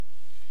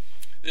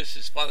This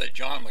is Father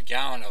John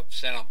McGowan of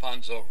San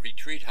Alfonso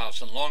Retreat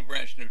House in Long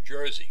Branch, New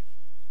Jersey.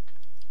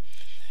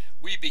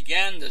 We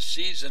began the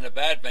season of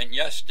Advent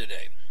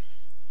yesterday.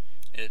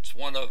 It's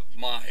one of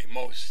my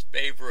most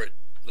favorite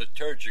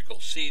liturgical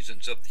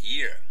seasons of the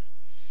year.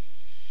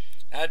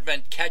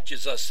 Advent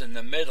catches us in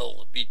the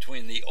middle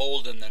between the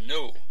old and the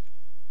new,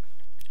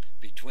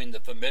 between the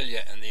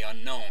familiar and the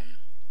unknown,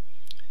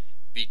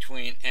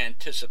 between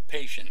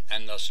anticipation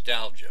and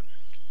nostalgia.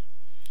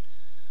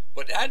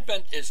 But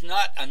Advent is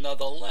not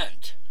another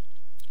Lent.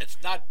 It's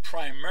not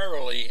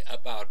primarily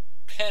about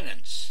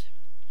penance.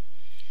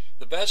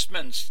 The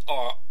vestments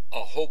are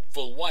a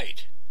hopeful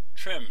white,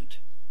 trimmed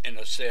in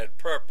a sad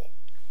purple.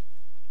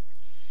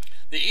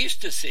 The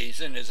Easter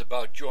season is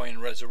about joy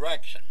and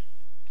resurrection,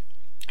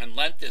 and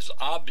Lent is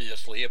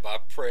obviously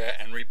about prayer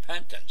and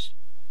repentance.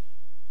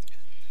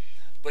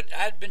 But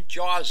Advent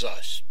jars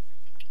us.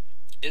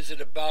 Is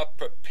it about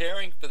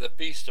preparing for the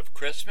feast of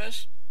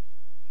Christmas?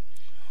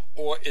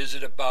 Or is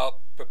it about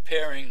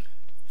preparing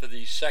for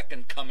the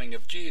second coming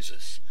of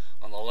Jesus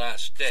on the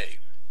last day?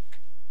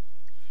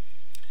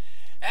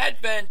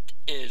 Advent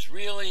is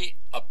really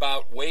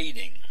about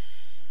waiting,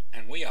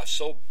 and we are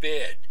so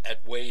bad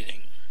at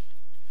waiting.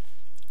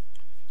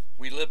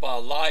 We live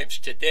our lives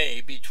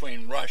today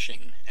between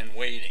rushing and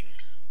waiting.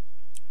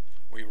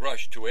 We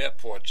rush to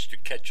airports to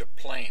catch a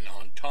plane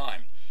on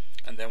time,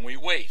 and then we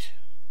wait.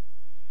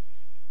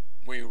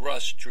 We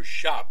rush to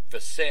shop for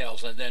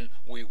sales, and then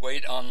we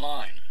wait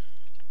online.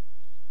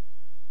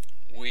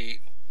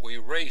 We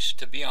race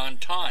to be on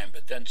time,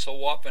 but then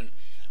so often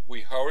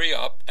we hurry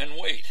up and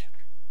wait.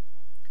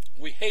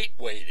 We hate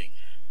waiting.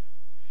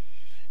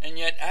 And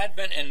yet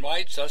Advent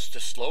invites us to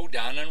slow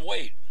down and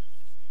wait.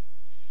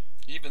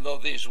 Even though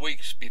these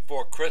weeks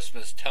before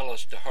Christmas tell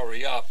us to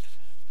hurry up,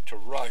 to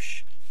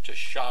rush, to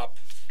shop,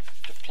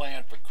 to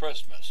plan for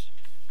Christmas.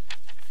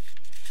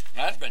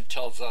 Advent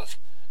tells us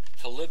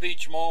to live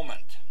each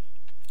moment,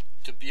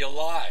 to be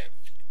alive,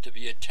 to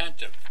be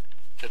attentive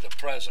to the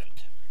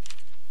present.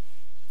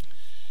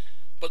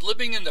 But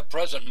living in the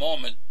present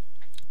moment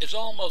is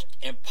almost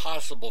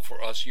impossible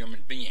for us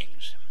human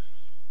beings.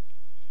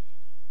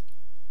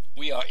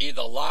 We are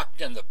either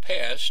locked in the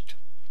past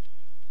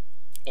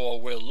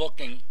or we're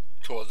looking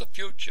toward the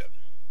future.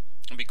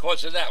 And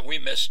because of that, we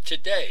miss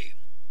today.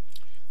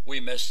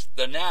 We miss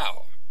the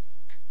now.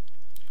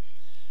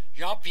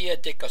 Jean-Pierre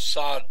de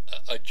Caussade,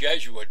 a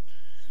Jesuit,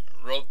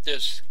 wrote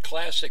this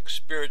classic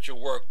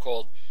spiritual work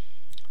called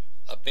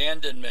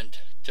Abandonment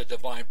to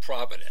Divine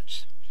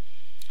Providence.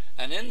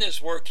 And in this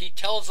work, he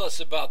tells us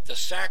about the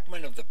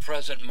sacrament of the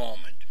present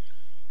moment.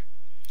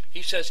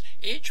 He says,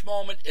 each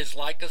moment is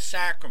like a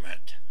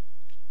sacrament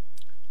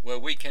where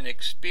we can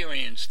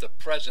experience the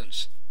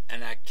presence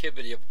and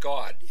activity of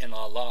God in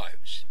our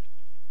lives.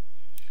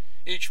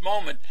 Each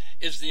moment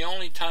is the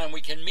only time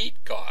we can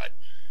meet God.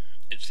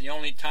 It's the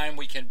only time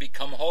we can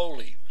become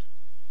holy.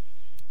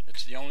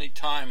 It's the only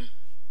time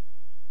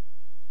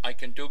I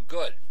can do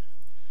good.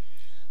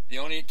 The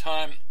only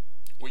time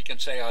we can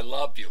say, I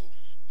love you,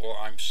 or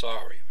I'm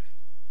sorry.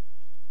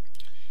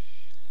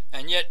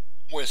 And yet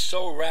we're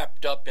so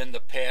wrapped up in the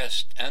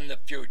past and the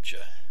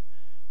future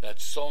that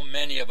so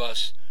many of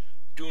us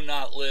do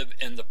not live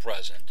in the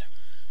present.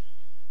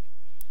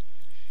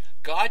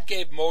 God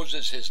gave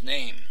Moses his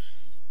name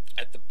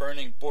at the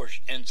burning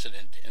bush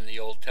incident in the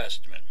Old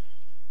Testament.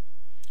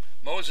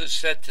 Moses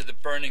said to the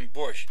burning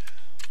bush,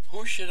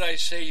 "Who should I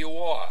say you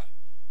are?"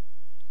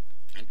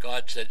 And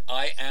God said,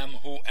 "I am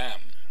who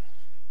am."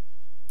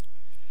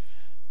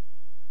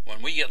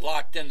 When we get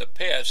locked in the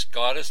past,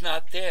 God is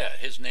not there.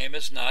 His name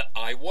is not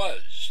I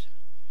was.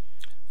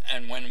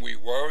 And when we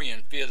worry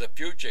and fear the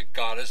future,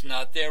 God is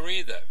not there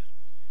either.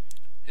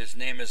 His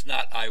name is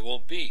not I will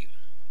be.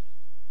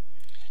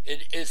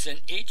 It is in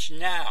each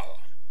now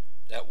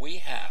that we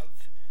have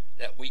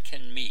that we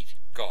can meet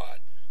God.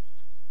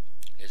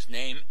 His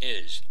name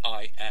is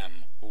I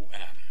am who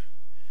am.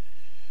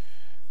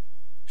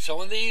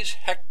 So in these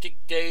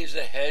hectic days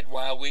ahead,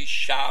 while we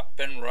shop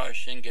and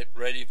rush and get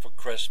ready for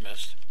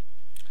Christmas,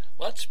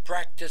 let's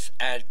practice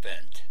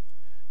Advent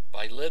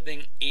by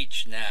living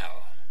each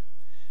now,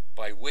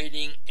 by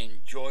waiting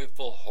in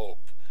joyful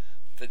hope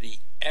for the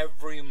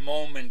every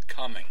moment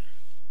coming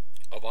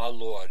of our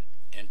Lord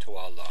into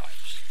our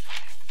lives.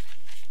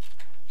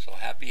 So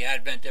happy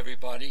Advent,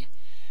 everybody.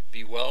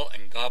 Be well,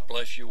 and God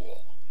bless you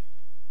all.